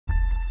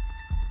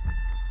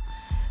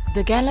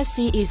The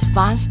galaxy is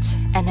vast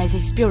and has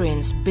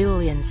experienced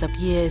billions of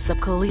years of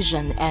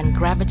collision and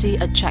gravity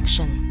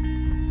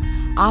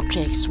attraction.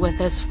 Objects were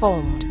thus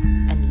formed,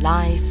 and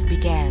life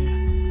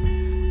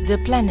began. The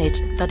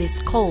planet that is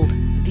called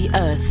the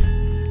Earth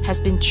has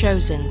been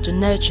chosen to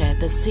nurture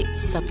the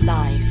seeds of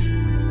life.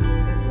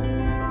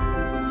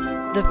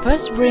 The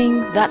first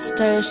ring that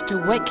stirs to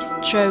wake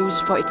chose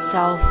for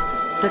itself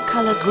the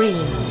color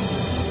green,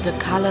 the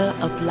color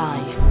of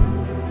life.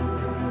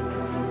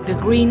 The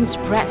green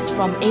spreads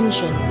from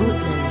ancient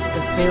woodlands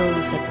to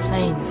fields and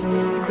plains,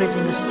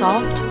 creating a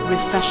soft,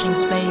 refreshing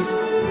space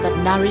that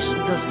nourishes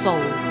the soul.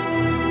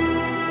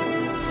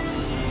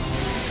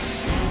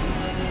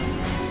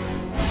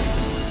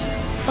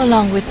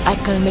 Along with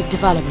economic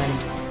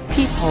development,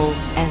 people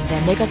and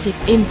their negative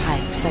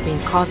impacts have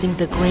been causing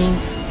the green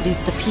to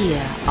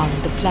disappear on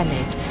the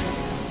planet.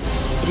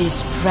 It is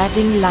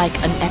spreading like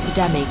an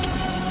epidemic,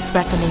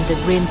 threatening the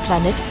green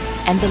planet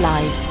and the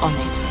life on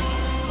it.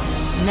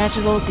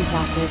 Natural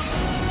disasters,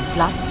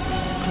 floods,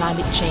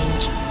 climate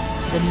change,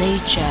 the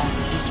nature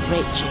is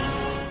raging.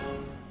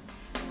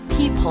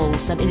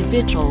 People's and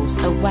individuals'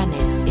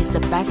 awareness is the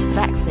best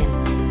vaccine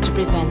to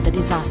prevent the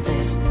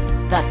disasters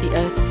that the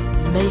Earth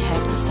may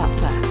have to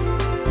suffer.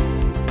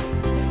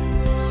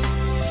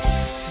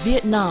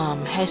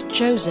 Vietnam has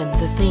chosen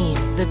the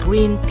theme The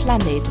Green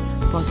Planet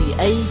for the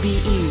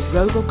ABE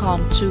Robocon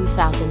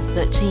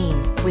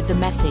 2013 with the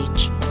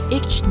message,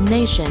 each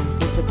nation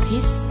is a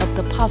piece of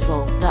the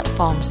puzzle that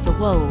forms the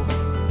world.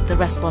 The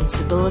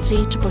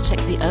responsibility to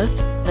protect the Earth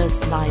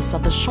thus lies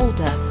on the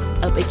shoulder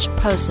of each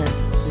person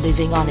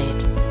living on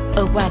it.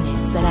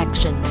 Awareness and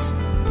actions,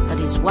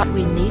 that is what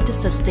we need to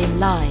sustain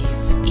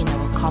life in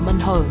our common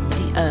home,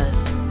 the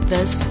Earth.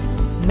 Thus,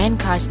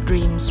 mankind's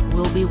dreams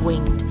will be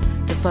winged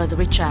to further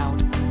reach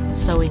out,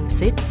 sowing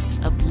seeds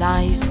of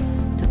life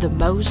to the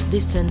most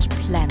distant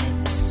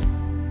planets.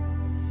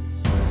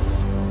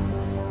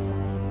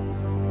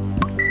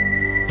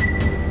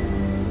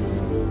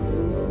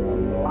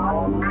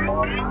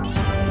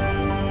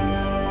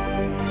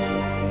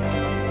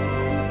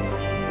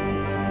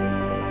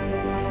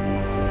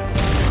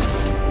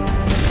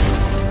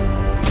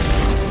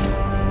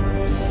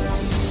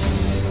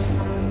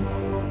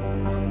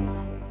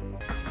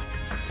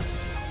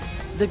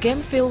 The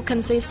game field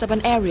consists of an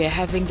area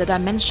having the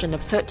dimension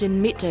of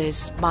 13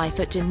 meters by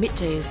 13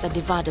 meters and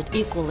divided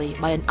equally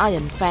by an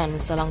iron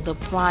fence along the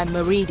prime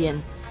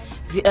meridian.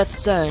 The Earth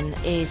zone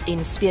is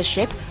in sphere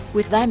shape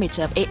with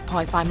diameter of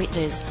 8.5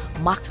 meters,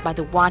 marked by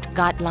the white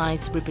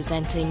guidelines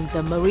representing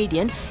the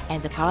meridian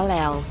and the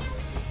parallel.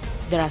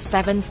 There are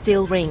 7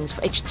 steel rings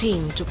for each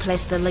team to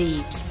place the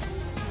leaves.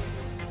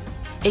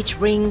 Each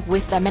ring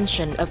with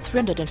dimension of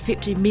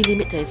 350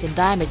 millimeters in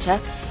diameter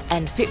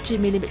and 50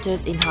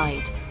 millimeters in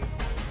height.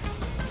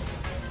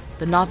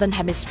 The northern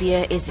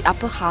hemisphere is the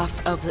upper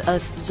half of the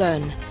Earth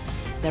zone.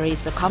 There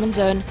is the common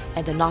zone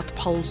and the North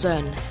Pole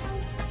zone.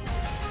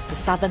 The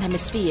southern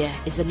hemisphere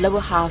is the lower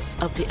half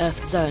of the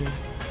Earth zone.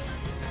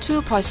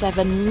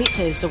 2.7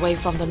 meters away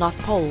from the North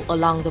Pole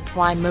along the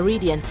prime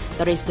meridian,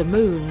 there is the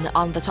moon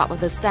on the top of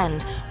the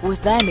stand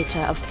with diameter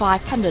of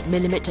 500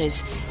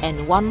 millimeters and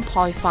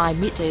 1.5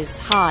 meters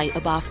high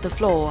above the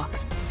floor.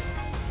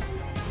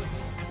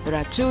 There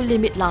are 2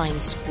 limit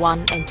lines,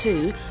 1 and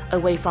 2,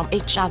 away from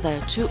each other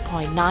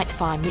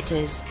 2.95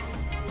 meters.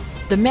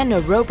 The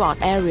manual robot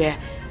area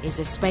is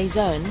a space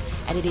zone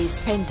and it is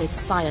painted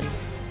cyan.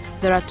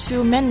 There are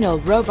 2 manual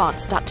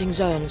robot starting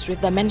zones with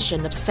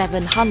dimension of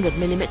 700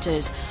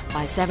 millimeters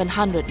by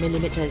 700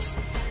 millimeters.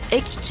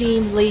 Each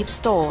team leap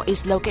store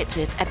is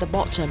located at the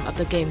bottom of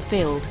the game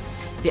field.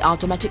 The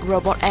automatic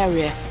robot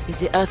area is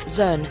the Earth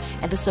zone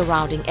and the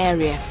surrounding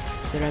area.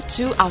 There are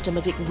 2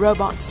 automatic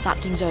robot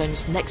starting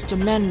zones next to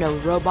manual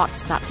robot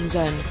starting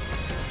zone.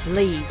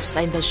 Leaves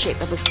are in the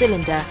shape of a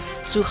cylinder,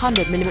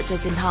 200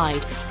 mm in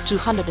height,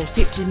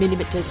 250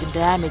 mm in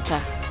diameter.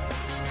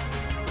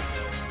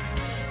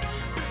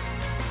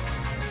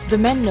 The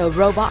manual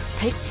robot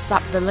picks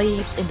up the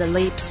leaves in the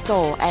leaf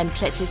store and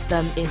places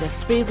them in the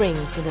 3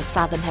 rings in the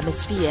southern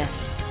hemisphere.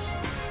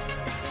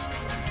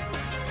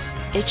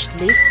 Each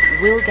leaf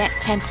will get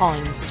 10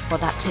 points for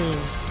that team.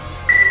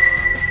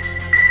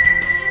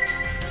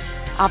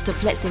 After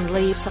placing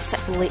leaves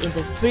successfully in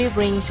the 3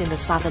 rings in the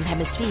southern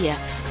hemisphere,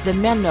 the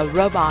manual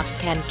robot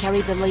can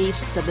carry the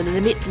leaves to the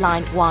limit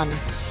line 1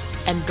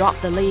 and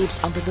drop the leaves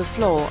onto the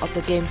floor of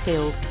the game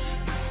field.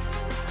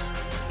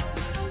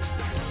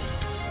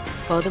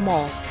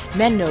 Furthermore,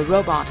 manual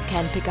robot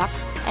can pick up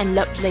and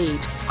load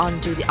leaves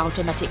onto the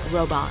automatic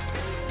robot.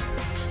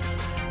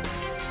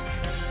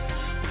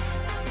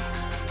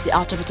 The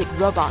automatic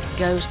robot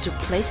goes to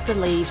place the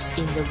leaves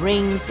in the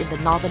rings in the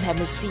northern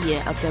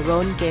hemisphere of their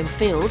own game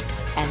field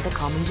and the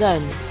common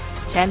zone.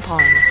 10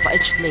 points for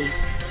each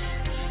leaf.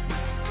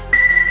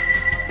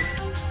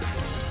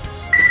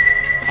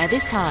 At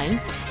this time,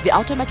 the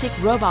automatic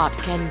robot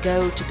can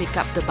go to pick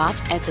up the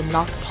bat at the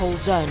North Pole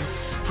zone.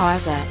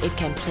 However, it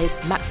can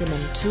place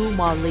maximum 2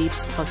 more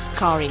leaves for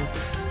scoring.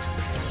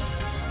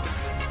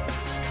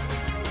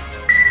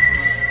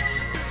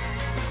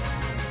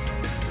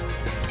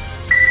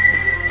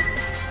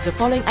 The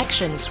following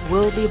actions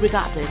will be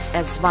regarded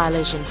as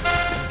violations,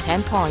 and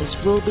 10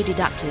 points will be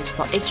deducted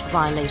for each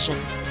violation.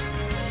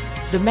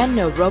 The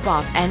manual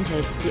robot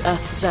enters the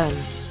Earth zone.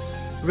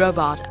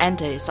 Robot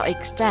enters or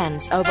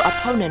extends over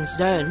opponent's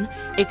zone,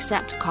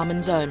 except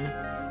common zone.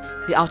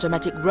 The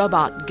automatic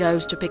robot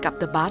goes to pick up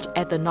the bat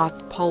at the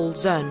North Pole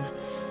zone.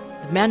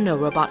 The manual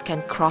robot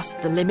can cross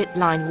the limit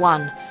line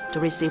 1 to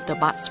receive the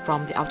bats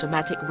from the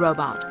automatic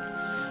robot.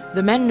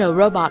 The manual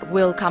robot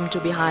will come to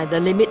behind the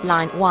limit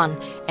line 1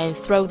 and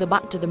throw the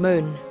bat to the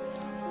moon.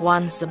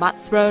 Once the bat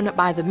thrown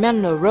by the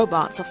manual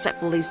robot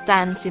successfully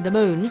stands in the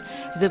moon,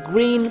 the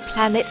green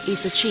planet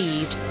is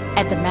achieved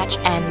and the match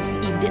ends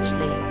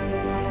immediately.